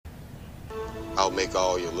I'll make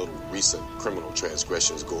all your little recent criminal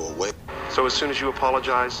transgressions go away. So as soon as you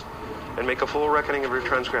apologize and make a full reckoning of your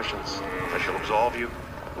transgressions, I shall absolve you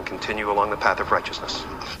and continue along the path of righteousness.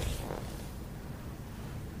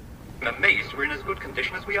 I'm amazed we're in as good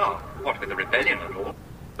condition as we are. What with the rebellion and all.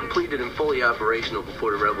 Completed and fully operational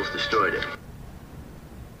before the rebels destroyed it.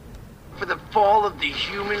 For the fall of the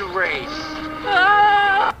human race.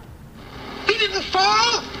 Ah! He didn't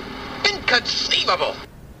fall? Inconceivable!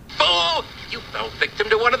 Fool! You fell victim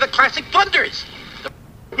to one of the classic blunders!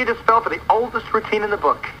 You just fell for the oldest routine in the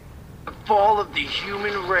book. The fall of the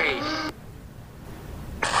human race.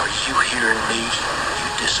 Are you hearing me? You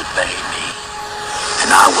disobey me,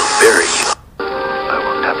 and I will bury you. I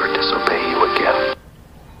will never disobey you again.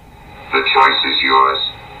 The choice is yours.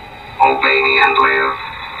 Obey me and live,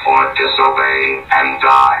 or disobey and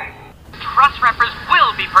die. Trust reppers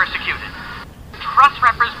will be persecuted. Trust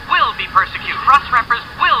reppers will be persecuted. Trust reppers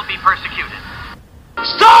will be persecuted.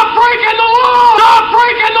 Stop breaking the law! Stop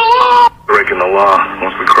breaking the law! Breaking the law.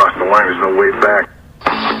 Once we cross the line, there's no way back.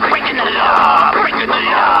 Breaking the law! Breaking the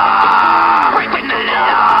law! Breaking the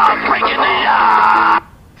law! Breaking the law!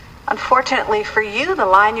 Unfortunately for you, the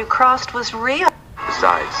line you crossed was real.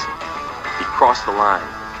 Besides, he crossed the line.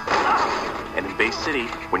 And in Bay City,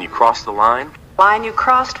 when you cross the line you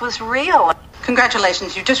crossed was real.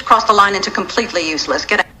 Congratulations, you just crossed the line into completely useless.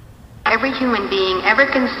 Get out. Every human being ever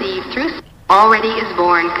conceived through sin already is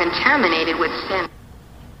born contaminated with sin.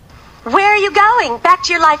 Where are you going? Back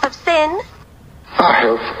to your life of sin? I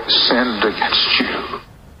have sinned against you.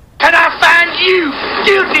 And I find you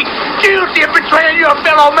guilty of betraying your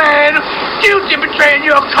fellow man, guilty of betraying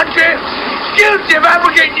your country, guilty of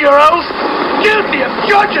abrogating your oath, guilty of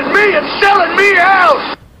judging me and selling me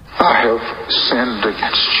out. I have sinned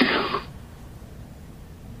against you.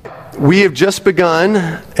 We have just begun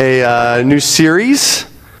a new series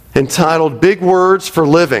entitled Big Words for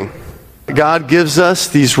Living. God gives us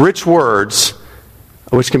these rich words,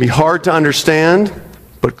 which can be hard to understand,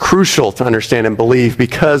 but crucial to understand and believe,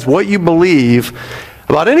 because what you believe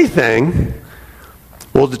about anything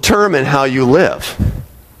will determine how you live.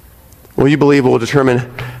 What you believe will determine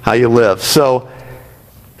how you live. So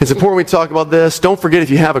it's important we talk about this. Don't forget, if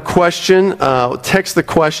you have a question, text the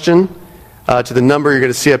question to the number you're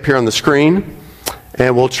going to see up here on the screen,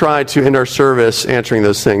 and we'll try to end our service answering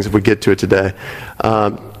those things if we get to it today.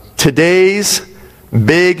 Today's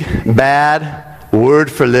big, bad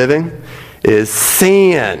word for living is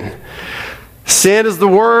sin. Sin is the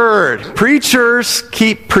word. Preachers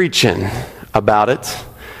keep preaching about it,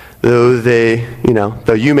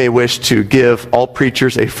 though you may wish to give all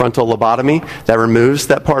preachers a frontal lobotomy that removes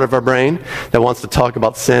that part of our brain that wants to talk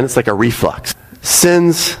about sin. It's like a reflux.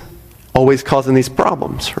 Sin's always causing these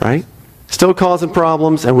problems, right? Still causing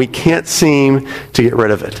problems, and we can't seem to get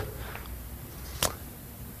rid of it.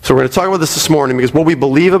 So we're going to talk about this morning because what we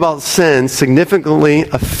believe about sin significantly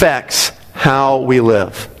affects how we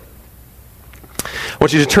live. I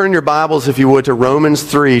want you to turn your Bibles, if you would, to Romans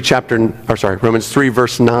 3,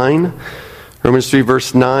 verse 9. Romans 3,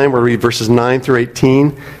 verse 9. We'll read verses 9 through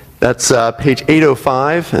 18. That's page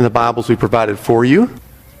 805 in the Bibles we provided for you.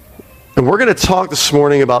 And we're going to talk this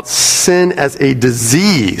morning about sin as a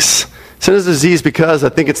disease. Sin as a disease because I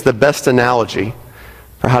think it's the best analogy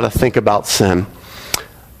for how to think about sin.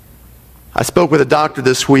 I spoke with a doctor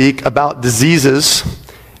this week about diseases,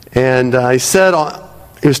 and he was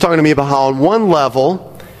talking to me about how on one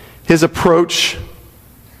level, his approach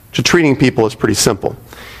to treating people is pretty simple.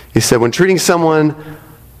 He said, when treating someone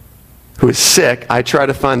who is sick, I try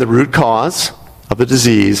to find the root cause of the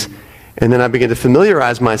disease, and then I begin to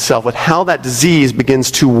familiarize myself with how that disease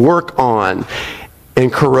begins to work on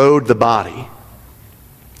and corrode the body.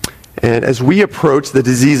 And as we approach the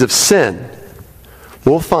disease of sin,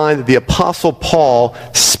 we'll find that the Apostle Paul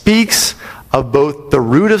speaks of both the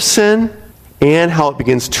root of sin and how it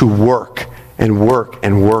begins to work and work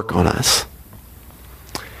and work on us.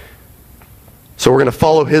 So we're going to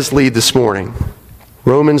follow his lead this morning.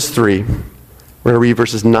 Romans 3. We're going to read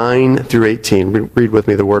verses 9 through 18. Read with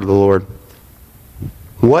me the word of the Lord.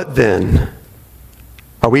 What then?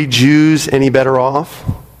 Are we Jews any better off?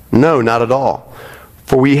 No, not at all.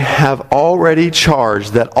 For we have already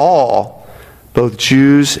charged that all, both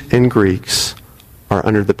Jews and Greeks, are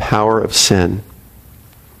under the power of sin.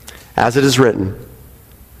 As it is written,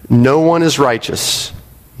 no one is righteous,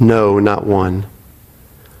 no, not one.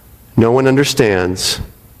 No one understands,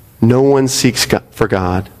 no one seeks for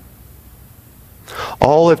God.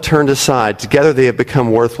 All have turned aside, together they have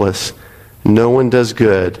become worthless. No one does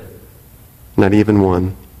good, not even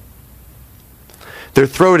one. Their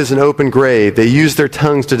throat is an open grave, they use their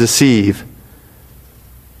tongues to deceive.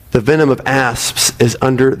 The venom of asps is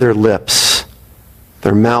under their lips.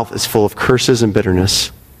 Their mouth is full of curses and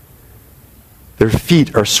bitterness. Their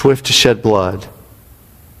feet are swift to shed blood.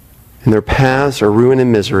 And their paths are ruin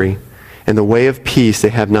and misery. And the way of peace they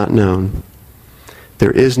have not known.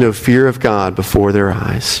 There is no fear of God before their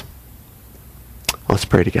eyes. Let's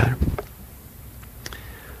pray together.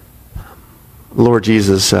 Lord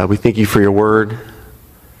Jesus, we thank you for your word.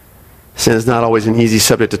 Sin is not always an easy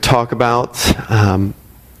subject to talk about.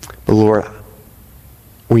 But Lord,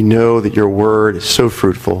 we know that your word is so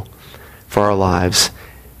fruitful for our lives.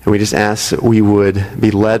 And we just ask that we would be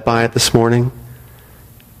led by it this morning.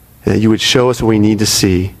 And that you would show us what we need to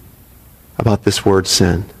see about this word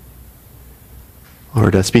sin.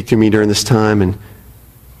 Lord, speak to me during this time and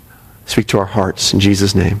speak to our hearts in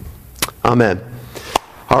Jesus' name. Amen.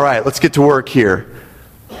 All right, let's get to work here.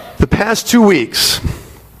 The past 2 weeks,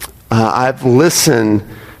 I've listened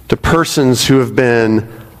to persons who have been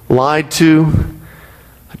lied to,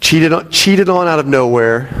 cheated on out of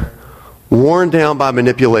nowhere, worn down by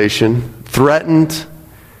manipulation, threatened,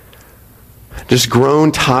 just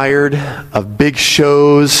grown tired of big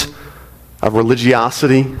shows of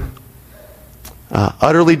religiosity,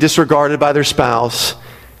 utterly disregarded by their spouse,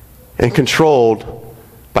 and controlled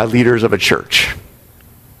by leaders of a church.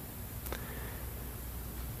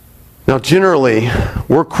 Now, generally,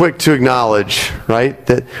 we're quick to acknowledge, right,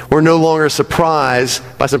 that we're no longer surprised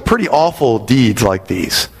by some pretty awful deeds like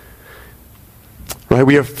these.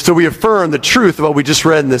 Right? So we affirm the truth of what we just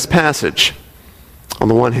read in this passage, on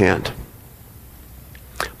the one hand.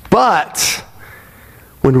 But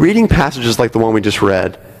when reading passages like the one we just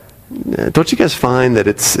read, don't you guys find that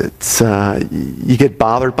it's you get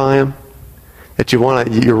bothered by them? That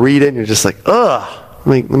you read it and you're just like, ugh,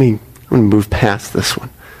 let me move past this one.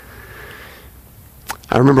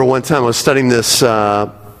 I remember one time I was studying this,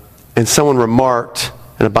 and someone remarked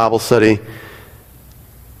in a Bible study,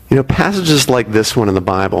 passages like this one in the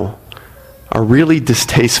Bible are really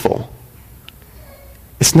distasteful.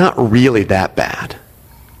 It's not really that bad.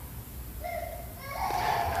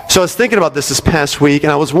 So I was thinking about this past week,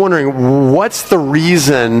 and I was wondering, what's the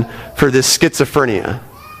reason for this schizophrenia?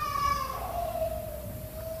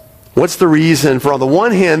 What's the reason for, on the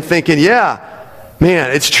one hand, thinking, yeah,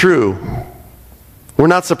 man, it's true. We're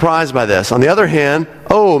not surprised by this. On the other hand,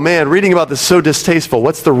 oh man, reading about this is so distasteful.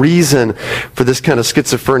 What's the reason for this kind of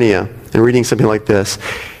schizophrenia and reading something like this?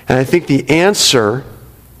 And I think the answer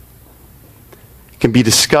can be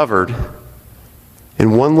discovered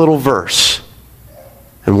in one little verse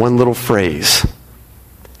and one little phrase.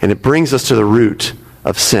 And it brings us to the root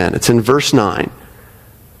of sin. It's in verse 9,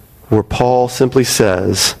 where Paul simply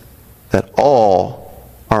says that all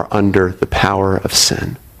are under the power of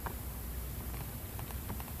sin.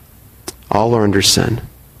 All are under sin.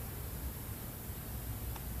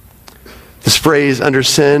 This phrase, under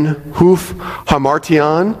sin, hoof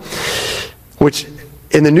hamartion, which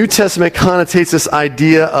in the New Testament connotates this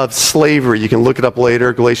idea of slavery. You can look it up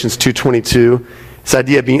later, Galatians 2:22. This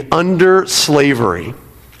idea of being under slavery.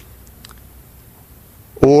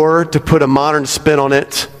 Or, to put a modern spin on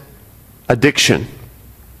it, addiction.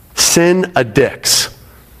 Sin addicts.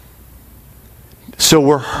 So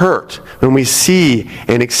we're hurt when we see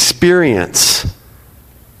and experience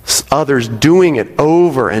others doing it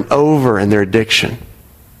over and over in their addiction.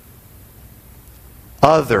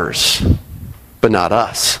 Others, but not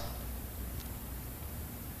us.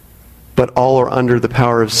 But all are under the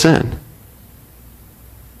power of sin.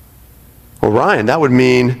 Well, Ryan, that would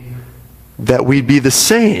mean that we'd be the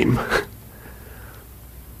same.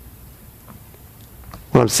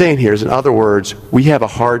 What I'm saying here is, in other words, we have a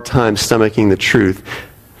hard time stomaching the truth,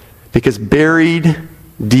 because buried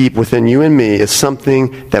deep within you and me is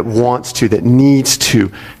something that needs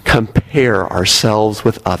to compare ourselves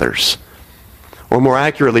with others. Or more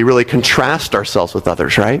accurately, really contrast ourselves with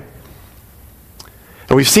others, right?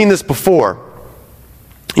 And we've seen this before.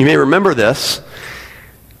 You may remember this.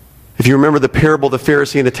 If you remember the parable of the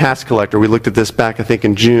Pharisee and the tax collector, we looked at this back, I think,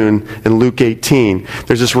 in June in Luke 18.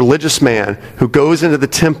 There's this religious man who goes into the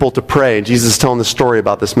temple to pray, and Jesus is telling the story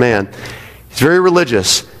about this man. He's very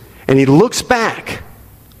religious, and he looks back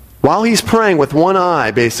while he's praying with one eye,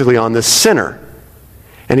 basically, on this sinner.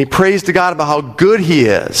 And he prays to God about how good he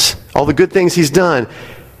is, all the good things he's done,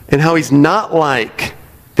 and how he's not like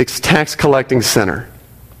this tax collecting sinner.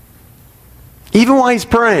 Even while he's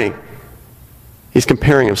praying, he's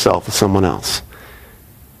comparing himself with someone else.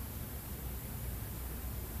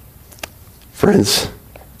 Friends,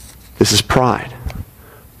 this is pride.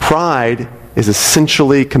 Pride is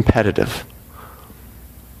essentially competitive.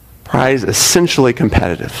 Pride is essentially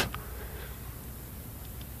competitive.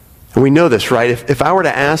 And we know this, right? If I were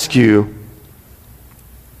to ask you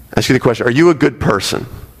the question, are you a good person?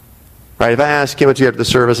 Right? If I asked you after the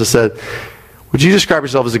service, I said, would you describe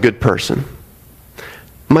yourself as a good person?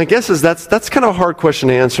 My guess is that's kind of a hard question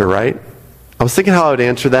to answer, right? I was thinking how I would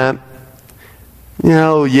answer that.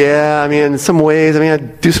 Yeah, I mean, in some ways, I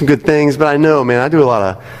do some good things, but I know, man, I do a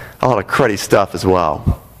lot of cruddy stuff as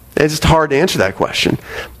well. It's just hard to answer that question.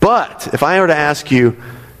 But if I were to ask you,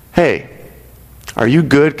 hey, are you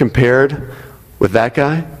good compared with that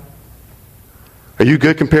guy? Are you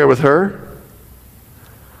good compared with her?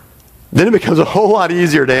 Then it becomes a whole lot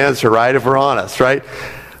easier to answer, right, if we're honest, right?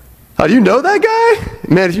 Oh, do you know that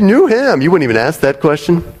guy? Man, if you knew him, you wouldn't even ask that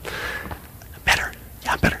question. Better.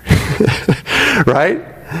 Yeah, better. Right?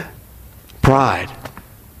 Pride.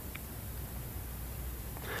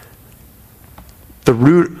 The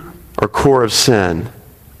root or core of sin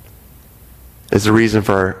is the reason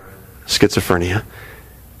for our schizophrenia.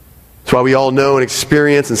 That's why we all know and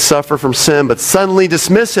experience and suffer from sin, but suddenly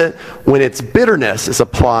dismiss it when its bitterness is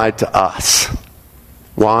applied to us.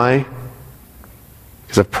 Why?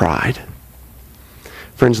 Because of pride.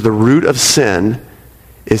 Friends, the root of sin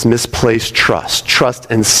is misplaced trust. Trust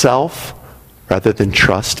in self rather than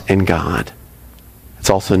trust in God. It's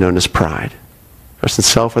also known as pride. Trust in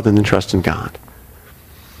self rather than trust in God.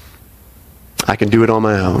 I can do it on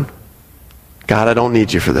my own. God, I don't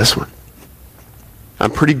need you for this one.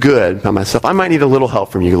 I'm pretty good by myself. I might need a little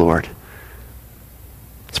help from you, Lord.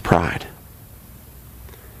 It's pride.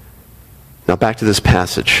 Now back to this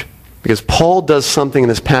passage. Because Paul does something in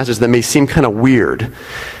this passage that may seem kind of weird,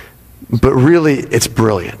 but really it's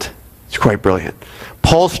brilliant. It's quite brilliant.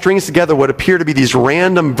 Paul strings together what appear to be these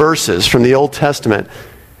random verses from the Old Testament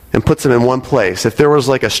and puts them in one place. If there was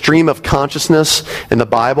like a stream of consciousness in the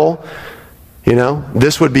Bible,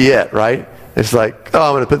 this would be it, right? It's like, oh,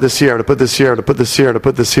 I'm going to put this here, I'm going to put this here, I'm going to put this here, I'm going to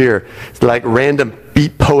put this here. It's like random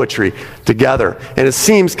beat poetry together. And it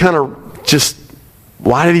seems kind of just,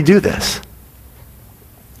 why did he do this?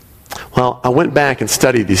 Well, I went back and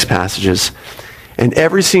studied these passages, and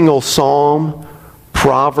every single psalm,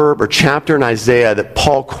 proverb, or chapter in Isaiah that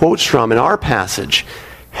Paul quotes from in our passage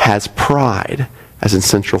has pride as a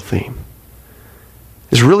central theme.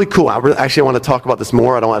 It's really cool. I want to talk about this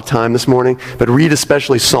more. I don't have time this morning, but read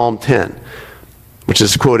especially Psalm 10, which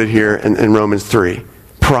is quoted here in Romans 3.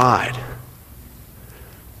 Pride.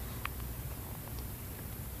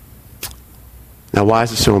 Now, why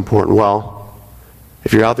is it so important? Well,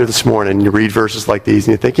 if you're out there this morning and you read verses like these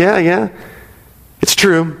and you think, yeah, it's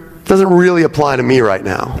true. It doesn't really apply to me right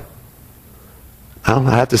now.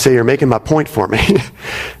 I have to say you're making my point for me.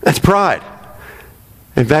 That's pride.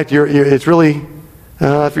 In fact, it's really,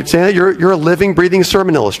 if you're saying that, you're a living, breathing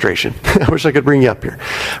sermon illustration. I wish I could bring you up here.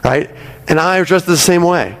 Right? And I address it the same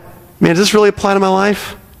way. Man, does this really apply to my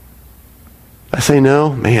life? If I say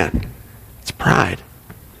no, man, it's pride.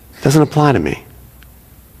 It doesn't apply to me.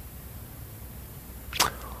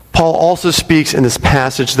 Paul also speaks in this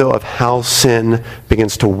passage, though, of how sin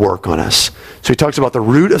begins to work on us. So he talks about the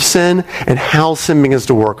root of sin and how sin begins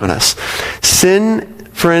to work on us. Sin,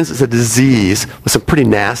 friends, is a disease with some pretty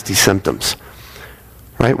nasty symptoms.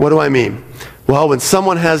 Right? What do I mean? Well, when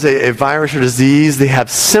someone has a virus or disease, they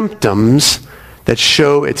have symptoms that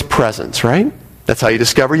show its presence, right? That's how you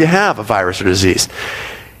discover you have a virus or disease.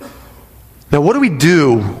 Now, what do we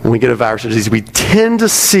do when we get a virus or disease? We tend to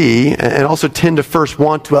see, and also tend to first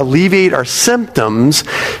want to alleviate our symptoms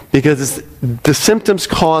because the symptoms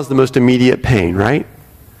cause the most immediate pain, right?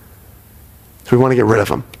 So we want to get rid of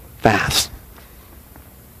them fast.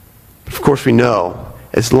 But of course, we know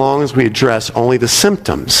as long as we address only the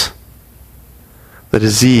symptoms, the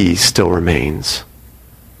disease still remains.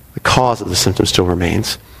 The cause of the symptom still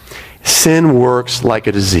remains. Sin works like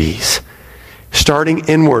a disease. Starting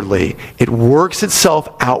inwardly, it works itself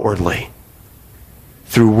outwardly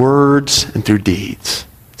through words and through deeds.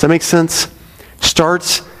 Does that make sense?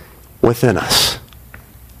 Starts within us.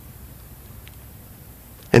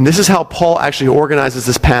 And this is how Paul actually organizes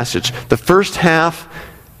this passage. The first half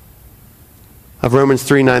of Romans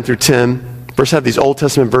 3, 9 through 10, first half of these Old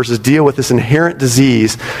Testament verses deal with this inherent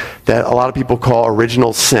disease that a lot of people call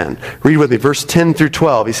original sin. Read with me, verse 10 through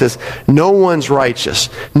 12. He says, no one's righteous.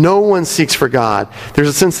 No one seeks for God. There's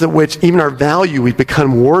a sense in which even our value, we've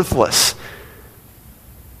become worthless.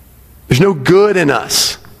 There's no good in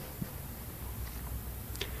us.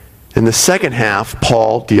 In the second half,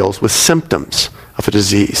 Paul deals with symptoms of a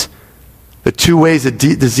disease. The two ways a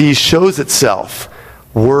disease shows itself,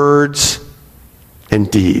 words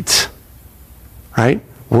and deeds. Right?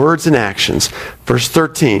 Words and actions. Verse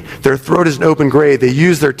 13, their throat is an open grave. They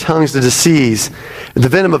use their tongues to deceive. The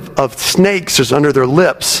venom of snakes is under their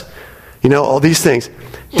lips. All these things.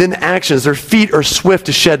 Then actions. Their feet are swift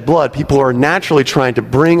to shed blood. People are naturally trying to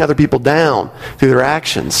bring other people down through their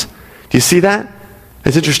actions. Do you see that?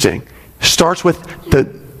 It's interesting. It starts with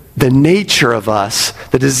the nature of us,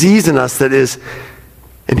 the disease in us that is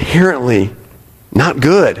inherently not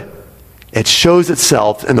good. It shows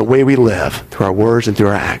itself in the way we live, through our words and through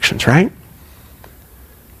our actions, right?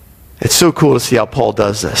 It's so cool to see how Paul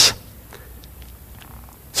does this.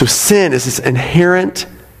 So sin is this inherent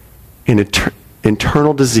and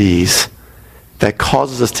internal disease that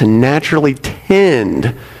causes us to naturally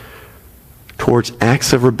tend towards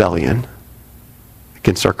acts of rebellion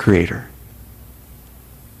against our Creator.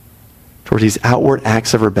 Towards these outward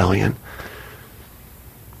acts of rebellion.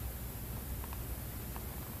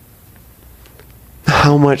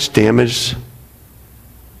 How much damage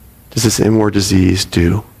does this inward disease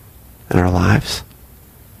do in our lives?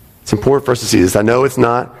 It's important for us to see this. I know it's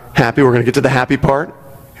not happy. We're going to get to the happy part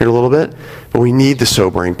here in a little bit, but we need the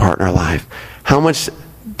sobering part in our life. How much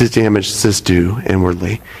damage does this do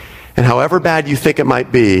inwardly? And however bad you think it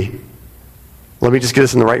might be, let me just get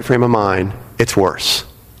us in the right frame of mind, it's worse.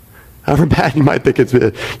 However bad you might think it's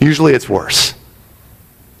usually it's worse.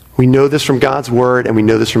 We know this from God's Word, and we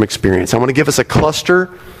know this from experience. I want to give us a cluster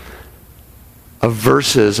of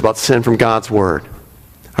verses about sin from God's Word.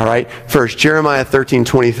 All right? First, Jeremiah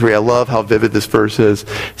 13:23. I love how vivid this verse is.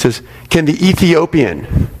 It says, can the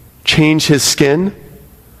Ethiopian change his skin?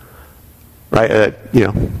 Right?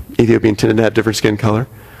 Ethiopian tended to have different skin color.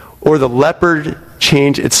 Or the leopard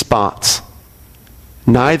change its spots?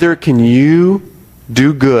 Neither can you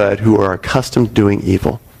do good who are accustomed to doing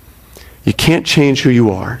evil. You can't change who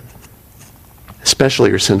you are,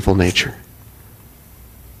 especially your sinful nature.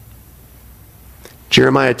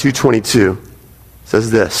 Jeremiah 2:22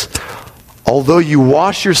 says this, although you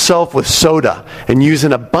wash yourself with soda and use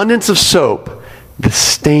an abundance of soap, the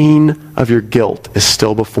stain of your guilt is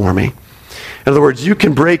still before me. In other words, you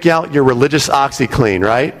can break out your religious OxyClean,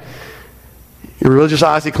 right? Your religious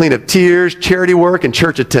OxyClean of tears, charity work, and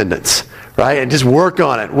church attendance, right? And just work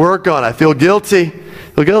on it. Work on it. I feel guilty.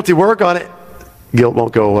 Work on it. Guilt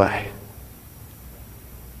won't go away.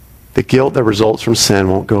 The guilt that results from sin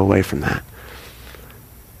won't go away from that.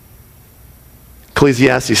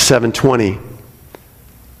 Ecclesiastes 7:20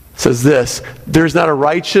 says this, there's not a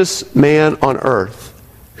righteous man on earth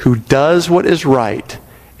who does what is right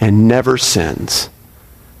and never sins.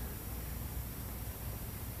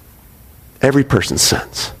 Every person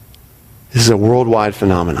sins. This is a worldwide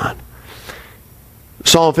phenomenon.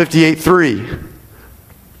 Psalm 58:3.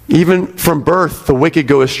 Even from birth, the wicked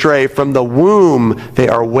go astray. From the womb, they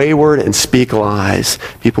are wayward and speak lies.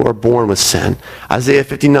 People are born with sin. Isaiah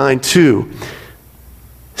 59:2.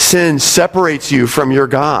 Sin separates you from your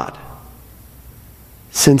God.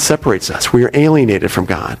 Sin separates us. We are alienated from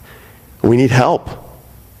God. We need help.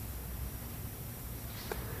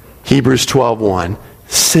 Hebrews 12:1.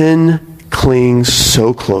 Sin clings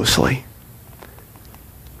so closely.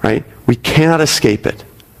 Right? We cannot escape it.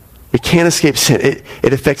 We can't escape sin.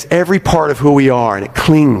 It affects every part of who we are, and it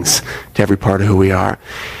clings to every part of who we are.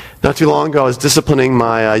 Not too long ago, I was disciplining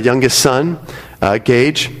my youngest son,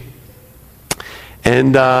 Gage,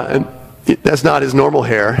 and that's not his normal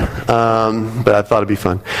hair, but I thought it'd be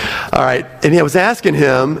fun. All right, and I was asking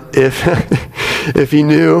him if he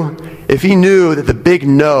knew that the big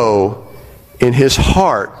no in his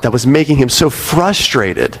heart that was making him so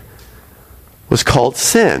frustrated was called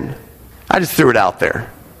sin. I just threw it out there.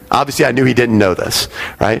 Obviously, I knew he didn't know this,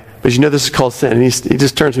 right? But this is called sin. And he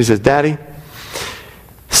just turns to me and says, Daddy,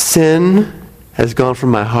 sin has gone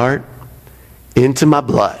from my heart into my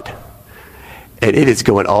blood. And it is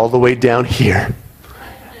going all the way down here.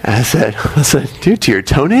 And I said, dude, to your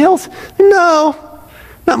toenails? No,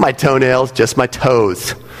 not my toenails, just my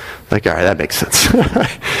toes. Like, all right, that makes sense.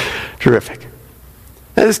 Terrific.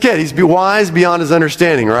 And this kid, he's wise beyond his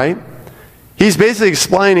understanding, right? He's basically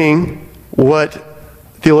explaining what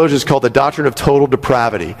theologians call the doctrine of total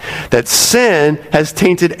depravity. That sin has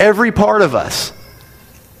tainted every part of us.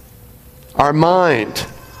 Our mind,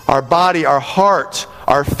 our body, our heart,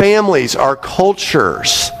 our families, our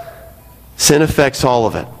cultures. Sin affects all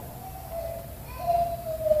of it.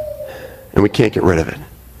 And we can't get rid of it.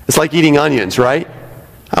 It's like eating onions, right?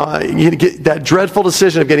 You get that dreadful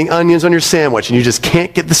decision of getting onions on your sandwich and you just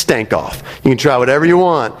can't get the stank off. You can try whatever you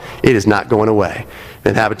want. It is not going away.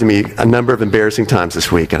 It happened to me a number of embarrassing times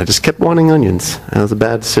this week, and I just kept wanting onions. That was a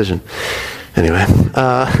bad decision. Anyway,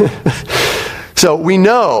 so we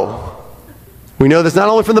know this not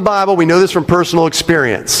only from the Bible, we know this from personal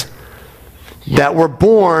experience, that we're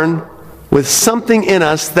born with something in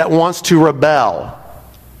us that wants to rebel.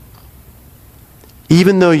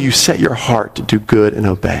 even though you set your heart to do good and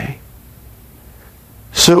obey.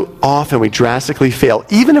 So often we drastically fail,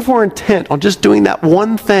 even if we're intent on just doing that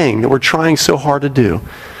one thing that we're trying so hard to do.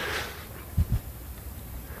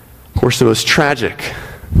 Of course, the most tragic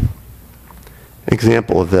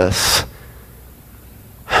example of this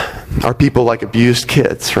are people like abused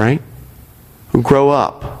kids, right? Who grow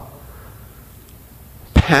up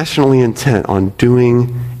passionately intent on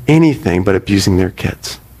doing anything but abusing their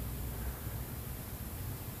kids.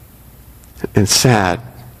 And sad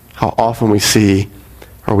how often we see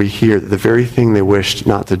or we hear that the very thing they wished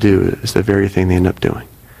not to do is the very thing they end up doing.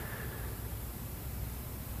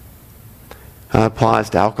 That applies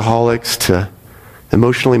to alcoholics, to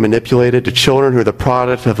emotionally manipulated, to children who are the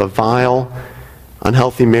product of a vile,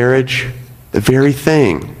 unhealthy marriage. The very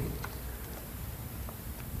thing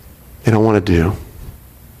they don't want to do,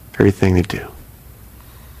 the very thing they do.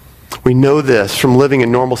 We know this from living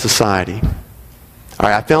in normal society. All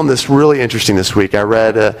right, I found this really interesting this week. I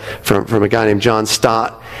read from a guy named John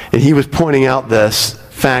Stott, and he was pointing out this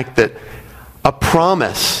fact that a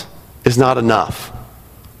promise is not enough.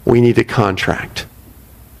 We need a contract.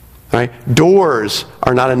 All right? Doors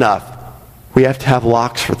are not enough. We have to have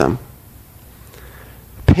locks for them.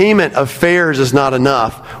 Payment of fares is not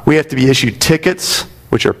enough. We have to be issued tickets,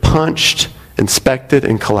 which are punched, inspected,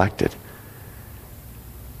 and collected.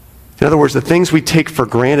 In other words, the things we take for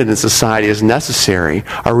granted in society as necessary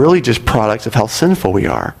are really just products of how sinful we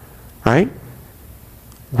are, right?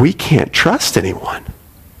 We can't trust anyone,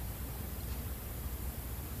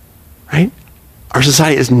 right? Our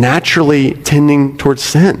society is naturally tending towards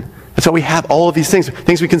sin. That's why we have all of these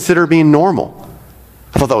things we consider being normal.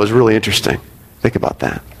 I thought that was really interesting. Think about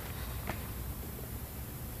that.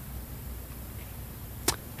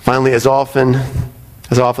 Finally, as I often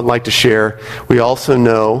like to share, we also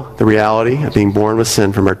know the reality of being born with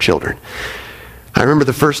sin from our children. I remember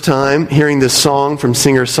the first time hearing this song from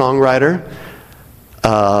singer-songwriter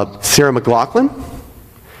Sarah McLachlan.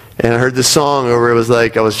 And I heard this song over, it was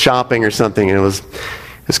like I was shopping or something, and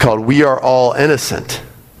it's called We Are All Innocent.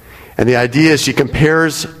 And the idea is she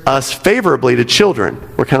compares us favorably to children.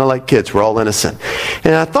 We're kind of like kids. We're all innocent.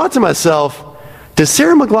 And I thought to myself, does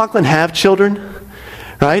Sarah McLachlan have children?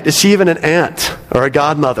 Right? Is she even an aunt or a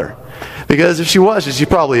godmother? Because if she was, she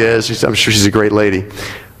probably is. I'm sure she's a great lady.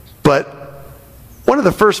 But one of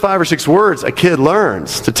the first 5 or 6 words a kid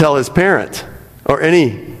learns to tell his parent or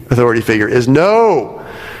any authority figure is no.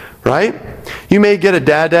 Right? You may get a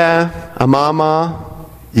dada, a mama.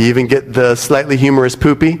 You even get the slightly humorous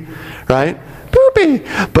poopy. Right? Poopy.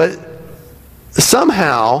 But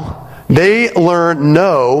somehow they learn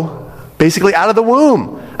no basically out of the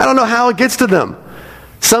womb. I don't know how it gets to them.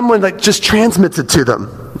 Someone just transmits it to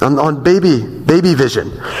them on baby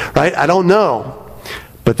vision, right? I don't know.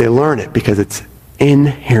 But they learn it because it's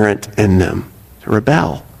inherent in them to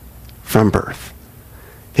rebel from birth.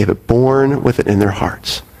 They have it born with it in their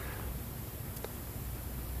hearts.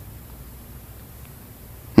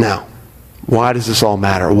 Now, why does this all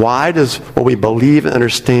matter? Why does what we believe and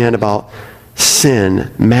understand about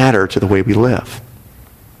sin matter to the way we live?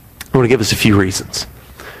 I want to give us a few reasons.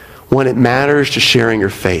 One, it matters to sharing your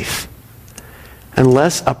faith.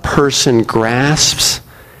 Unless a person grasps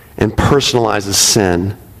and personalizes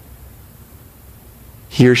sin,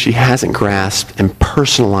 he or she hasn't grasped and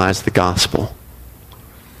personalized the gospel.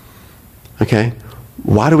 Okay?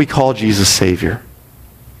 Why do we call Jesus Savior?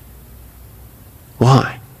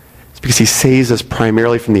 Why? It's because he saves us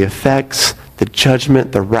primarily from the effects, the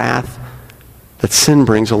judgment, the wrath that sin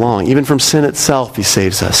brings along. Even from sin itself, he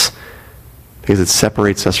saves us. Because it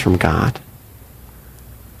separates us from God.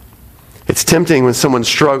 It's tempting when someone's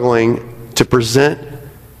struggling to present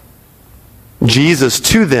Jesus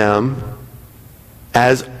to them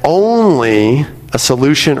as only a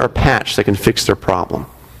solution or patch that can fix their problem.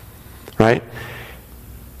 Right?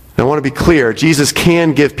 And I want to be clear. Jesus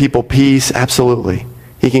can give people peace, absolutely.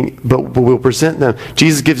 He can, but we'll present them.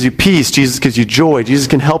 Jesus gives you peace. Jesus gives you joy. Jesus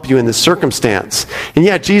can help you in this circumstance. And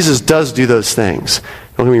yeah, Jesus does do those things.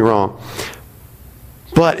 Don't get me wrong.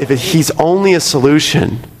 But if he's only a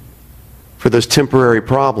solution for those temporary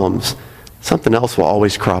problems, something else will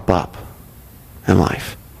always crop up in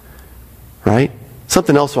life. Right?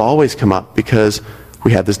 Something else will always come up because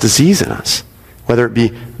we have this disease in us. Whether it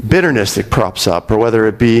be bitterness that crops up or whether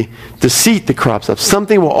it be deceit that crops up,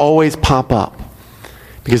 something will always pop up.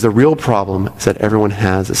 Because the real problem is that everyone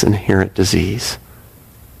has this inherent disease.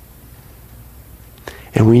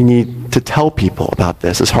 And we need to tell people about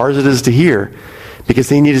this, as hard as it is to hear, because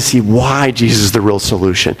they need to see why Jesus is the real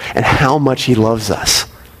solution and how much he loves us.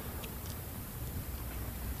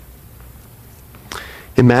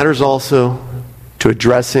 It matters also to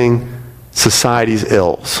addressing society's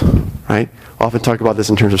ills, right? I often talk about this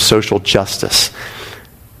in terms of social justice.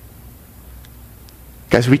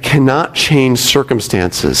 Guys, we cannot change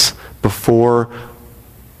circumstances before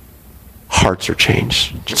hearts are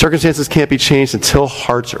changed. Circumstances can't be changed until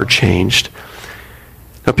hearts are changed.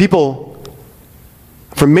 Now, people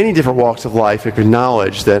from many different walks of life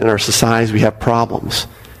acknowledge that in our societies we have problems,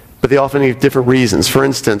 but they often have different reasons. For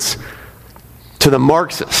instance, to the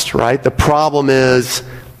Marxist, right, the problem is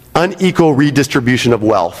unequal redistribution of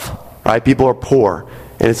wealth, right? People are poor,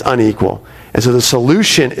 and it's unequal. And so the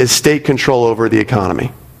solution is state control over the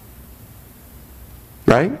economy.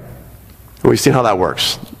 Right? We've seen how that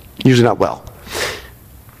works. Usually not well.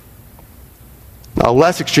 A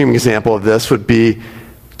less extreme example of this would be,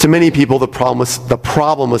 to many people, the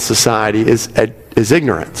problem with society is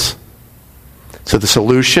ignorance. So the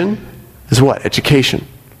solution is what? Education.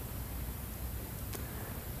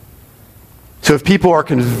 So if people are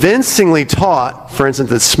convincingly taught, for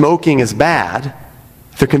instance, that smoking is bad,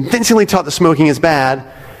 if they're convincingly taught that smoking is bad,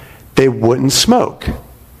 they wouldn't smoke.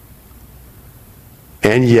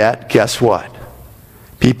 And yet, guess what?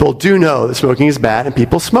 People do know that smoking is bad, and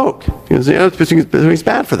people smoke. It's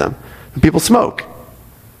bad for them. And people smoke.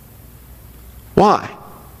 Why?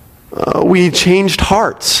 We changed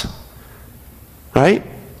hearts. Right?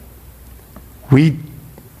 We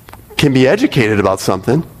can be educated about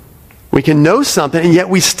something. We can know something, and yet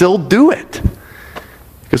we still do it.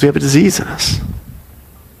 Because we have a disease in us.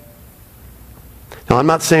 Now, I'm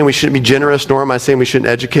not saying we shouldn't be generous, nor am I saying we shouldn't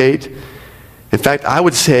educate. In fact, I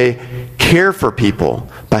would say care for people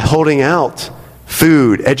by holding out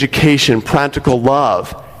food, education, practical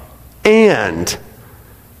love, and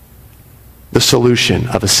the solution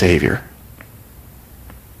of a Savior.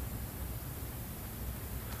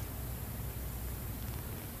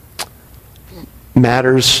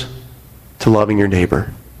 Matters to loving your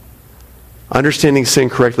neighbor. Understanding sin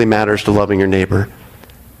correctly matters to loving your neighbor.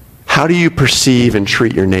 How do you perceive and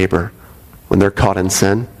treat your neighbor when they're caught in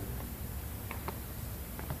sin?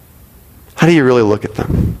 How do you really look at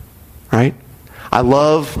them? Right? I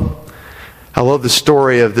love the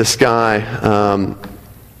story of this guy,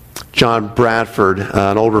 John Bradford,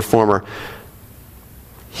 an old reformer.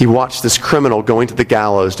 He watched this criminal going to the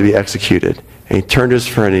gallows to be executed. And he turned to his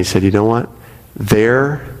friend and he said, "You know what?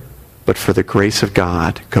 There, but for the grace of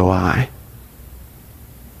God, go I.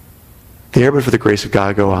 There, but for the grace of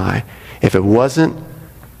God, go I." If it wasn't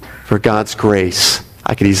for God's grace,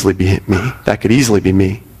 I could easily be me. That could easily be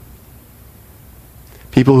me.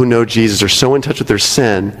 People who know Jesus are so in touch with their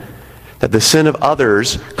sin that the sin of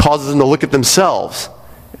others causes them to look at themselves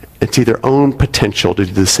and see their own potential to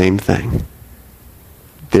do the same thing.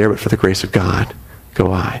 There, but for the grace of God,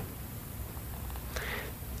 go I.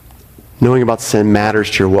 Knowing about sin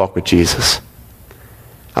matters to your walk with Jesus.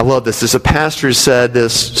 I love this. There's a pastor who said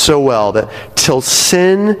this so well, that till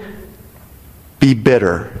sin be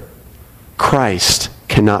bitter, Christ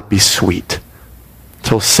cannot be sweet.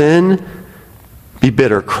 Till sin be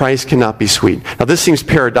bitter, Christ cannot be sweet. Now this seems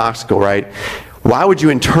paradoxical, right? Why would you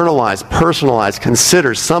internalize, personalize,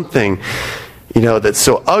 consider something, that's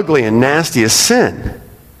so ugly and nasty as sin?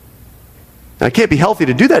 Now, it can't be healthy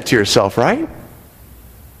to do that to yourself, right?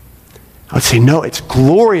 I would say, no, it's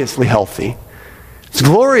gloriously healthy. It's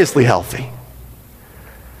gloriously healthy.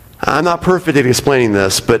 I'm not perfect at explaining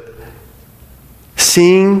this, but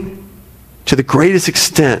seeing to the greatest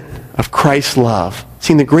extent of Christ's love,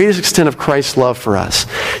 seeing the greatest extent of Christ's love for us,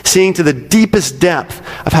 seeing to the deepest depth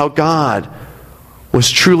of how God was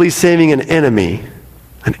truly saving an enemy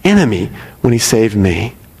when he saved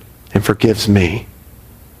me and forgives me.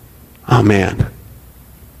 Oh man.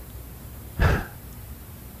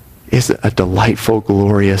 Is a delightful,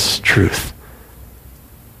 glorious truth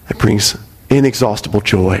that brings inexhaustible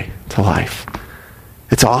joy to life.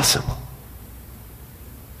 It's awesome.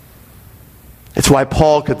 It's why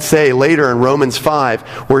Paul could say later in Romans 5,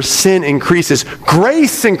 where sin increases,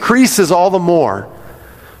 grace increases all the more.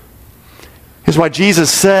 Here's why Jesus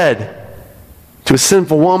said to a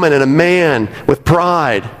sinful woman and a man with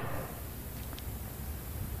pride,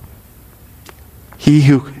 "He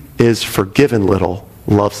who is forgiven little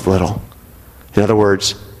loves little." In other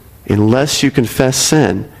words, unless you confess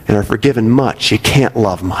sin and are forgiven much, you can't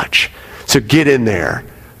love much. So get in there.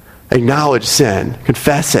 Acknowledge sin.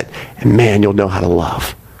 Confess it. And man, you'll know how to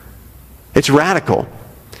love. It's radical,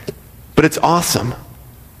 but it's awesome.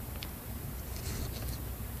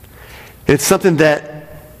 It's something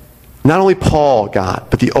that not only Paul got,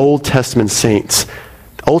 but the Old Testament saints.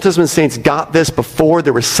 The Old Testament saints got this before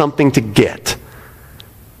there was something to get,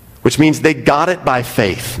 which means they got it by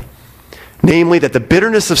faith. Namely, that the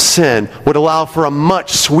bitterness of sin would allow for a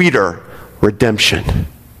much sweeter redemption.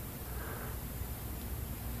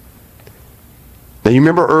 Now, you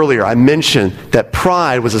remember earlier I mentioned that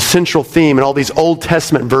pride was a central theme in all these Old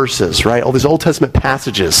Testament verses, right? All these Old Testament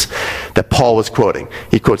passages that Paul was quoting.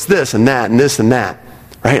 He quotes this and that and this and that,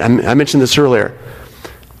 right? I mentioned this earlier.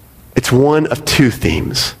 It's one of two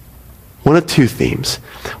themes. One of two themes.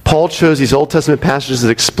 Paul chose these Old Testament passages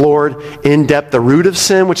that explored in depth the root of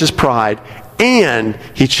sin, which is pride, and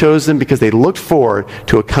he chose them because they looked forward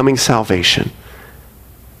to a coming salvation,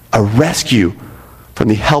 a rescue from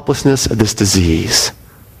the helplessness of this disease,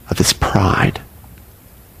 of this pride.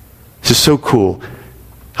 This is so cool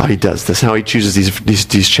how he does this, how he chooses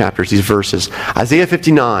these chapters, these verses. Isaiah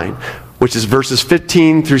 59, which is verses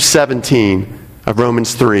 15 through 17 of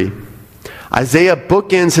Romans 3. Isaiah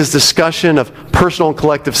bookends his discussion of personal and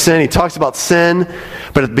collective sin. He talks about sin,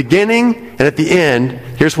 but at the beginning and at the end,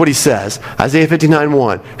 here's what he says. Isaiah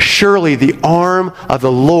 59:1. Surely the arm of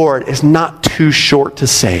the Lord is not too short to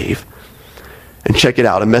save. And check it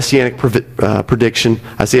out, a messianic prediction,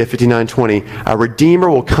 Isaiah 59:20. A Redeemer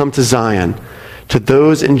will come to Zion, to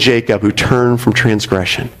those in Jacob who turn from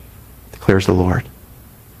transgression, declares the Lord.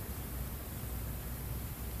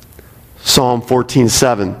 Psalm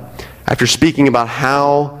 14:7. After speaking about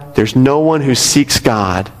how there's no one who seeks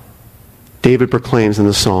God, David proclaims in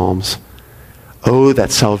the Psalms, "Oh,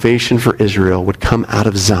 that salvation for Israel would come out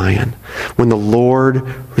of Zion. When the Lord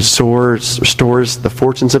restores the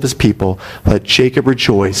fortunes of his people, let Jacob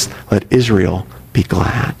rejoice, let Israel be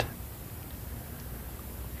glad."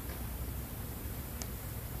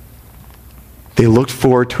 They looked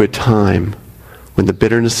forward to a time when the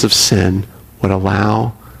bitterness of sin would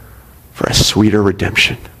allow for a sweeter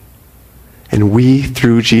redemption. And we,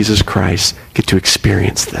 through Jesus Christ, get to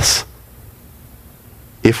experience this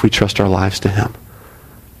if we trust our lives to him.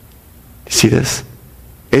 You see this?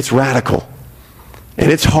 It's radical.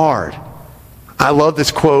 And it's hard. I love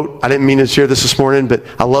this quote. I didn't mean to share this morning, but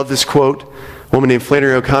I love this quote. A woman named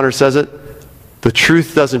Flannery O'Connor says it. The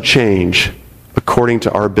truth doesn't change according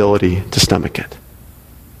to our ability to stomach it.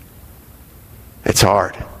 It's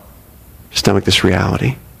hard to stomach this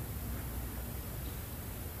reality.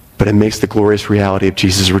 But it makes the glorious reality of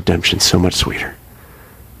Jesus' redemption so much sweeter.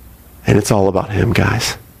 And it's all about him,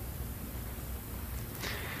 guys.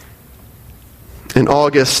 In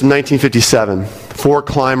August 1957, 4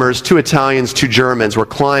 climbers, 2 Italians, 2 Germans, were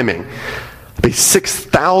climbing a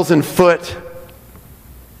 6,000-foot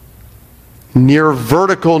near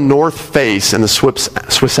vertical north face in the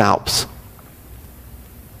Swiss Alps.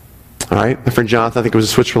 All right, my friend Jonathan, I think it was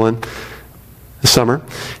in Switzerland this summer.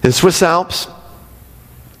 In the Swiss Alps,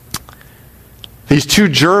 these 2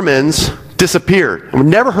 Germans disappeared and were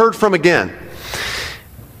never heard from again.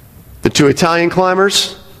 The 2 Italian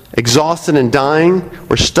climbers, exhausted and dying,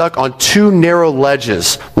 were stuck on 2 narrow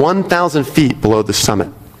ledges 1,000 feet below the summit.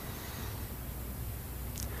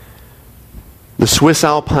 The Swiss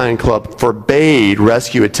Alpine Club forbade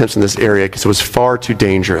rescue attempts in this area because it was far too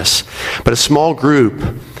dangerous. But a small group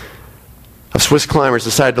of Swiss climbers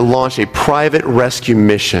decided to launch a private rescue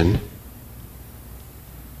mission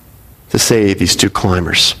to save these 2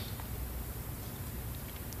 climbers.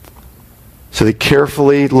 So they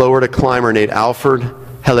carefully lowered a climber named Alfred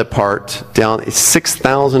Hellepart down a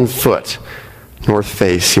 6,000-foot north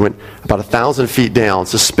face. He went about 1,000 feet down,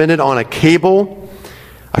 suspended on a cable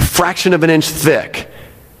a fraction of an inch thick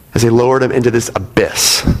as they lowered him into this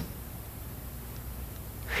abyss.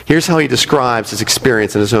 Here's how he describes his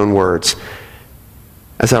experience in his own words.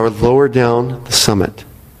 As I was lowered down the summit,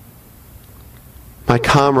 my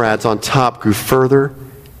comrades on top grew further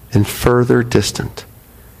and further distant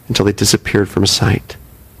until they disappeared from sight.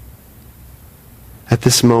 At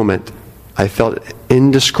this moment, I felt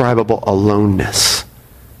indescribable aloneness.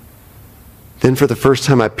 Then for the first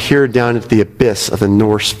time, I peered down into the abyss of the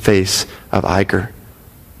north face of Eiger.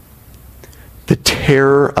 The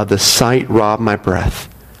terror of the sight robbed my breath.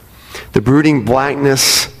 The brooding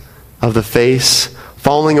blackness of the face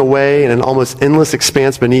falling away in an almost endless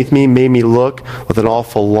expanse beneath me made me look with an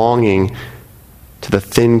awful longing to the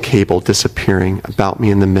thin cable disappearing about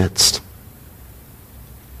me in the midst.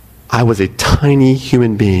 I was a tiny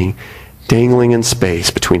human being dangling in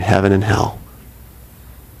space between heaven and hell.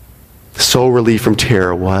 The sole relief from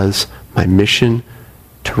terror was my mission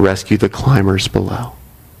to rescue the climbers below.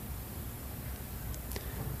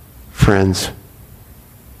 Friends,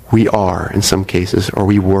 we are, in some cases, or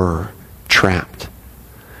we were, trapped.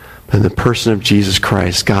 But in the person of Jesus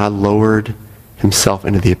Christ, God lowered himself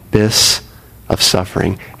into the abyss of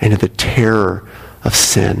suffering and into the terror of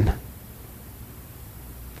sin.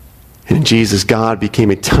 And in Jesus, God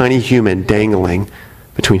became a tiny human dangling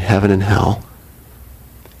between heaven and hell.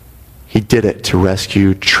 He did it to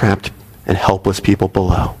rescue trapped and helpless people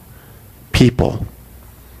below. People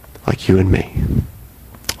like you and me.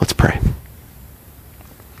 Let's pray.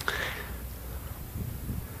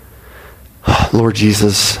 Lord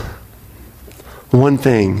Jesus, one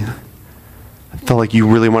thing I felt like you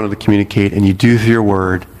really wanted to communicate, and you do through your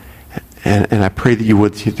word, and I pray that you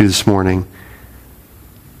would do this morning,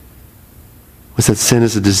 was that sin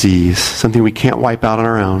is a disease, something we can't wipe out on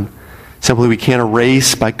our own, simply we can't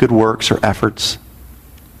erase by good works or efforts,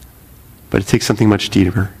 but it takes something much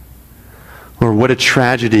deeper. Lord, what a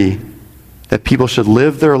tragedy that people should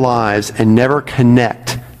live their lives and never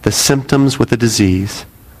connect the symptoms with the disease.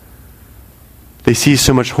 They see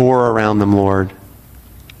so much horror around them, Lord,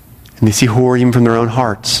 and they see horror even from their own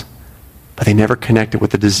hearts, but they never connect it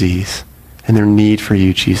with the disease and their need for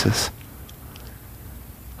you, Jesus.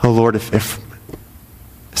 Oh, Lord, if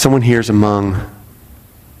someone here is among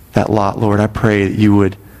that lot, Lord, I pray that you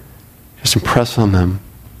would just impress on them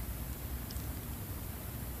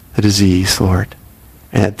the disease, Lord,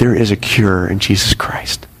 and that there is a cure in Jesus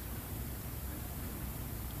Christ.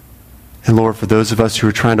 And Lord, for those of us who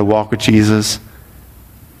are trying to walk with Jesus,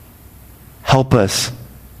 help us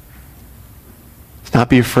not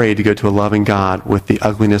be afraid to go to a loving God with the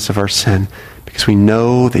ugliness of our sin, because we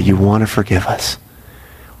know that you want to forgive us.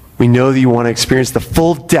 We know that you want to experience the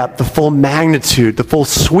full depth, the full magnitude, the full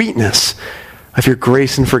sweetness of your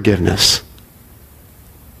grace and forgiveness.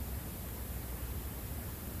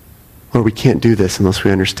 Lord, we can't do this unless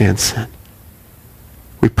we understand sin.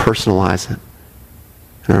 We personalize it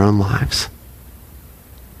in our own lives.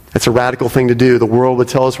 It's a radical thing to do. The world would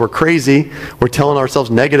tell us we're crazy. We're telling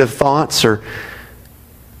ourselves negative thoughts or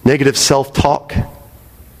negative self-talk.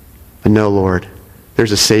 But no, Lord,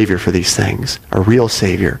 there's a Savior for these things, a real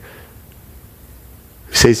Savior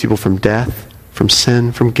who saves people from death, from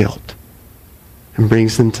sin, from guilt, and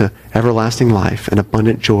brings them to everlasting life and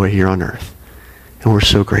abundant joy here on earth. And we're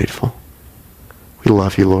so grateful. We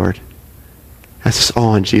love you, Lord. Ask this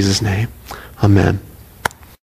all in Jesus' name. Amen.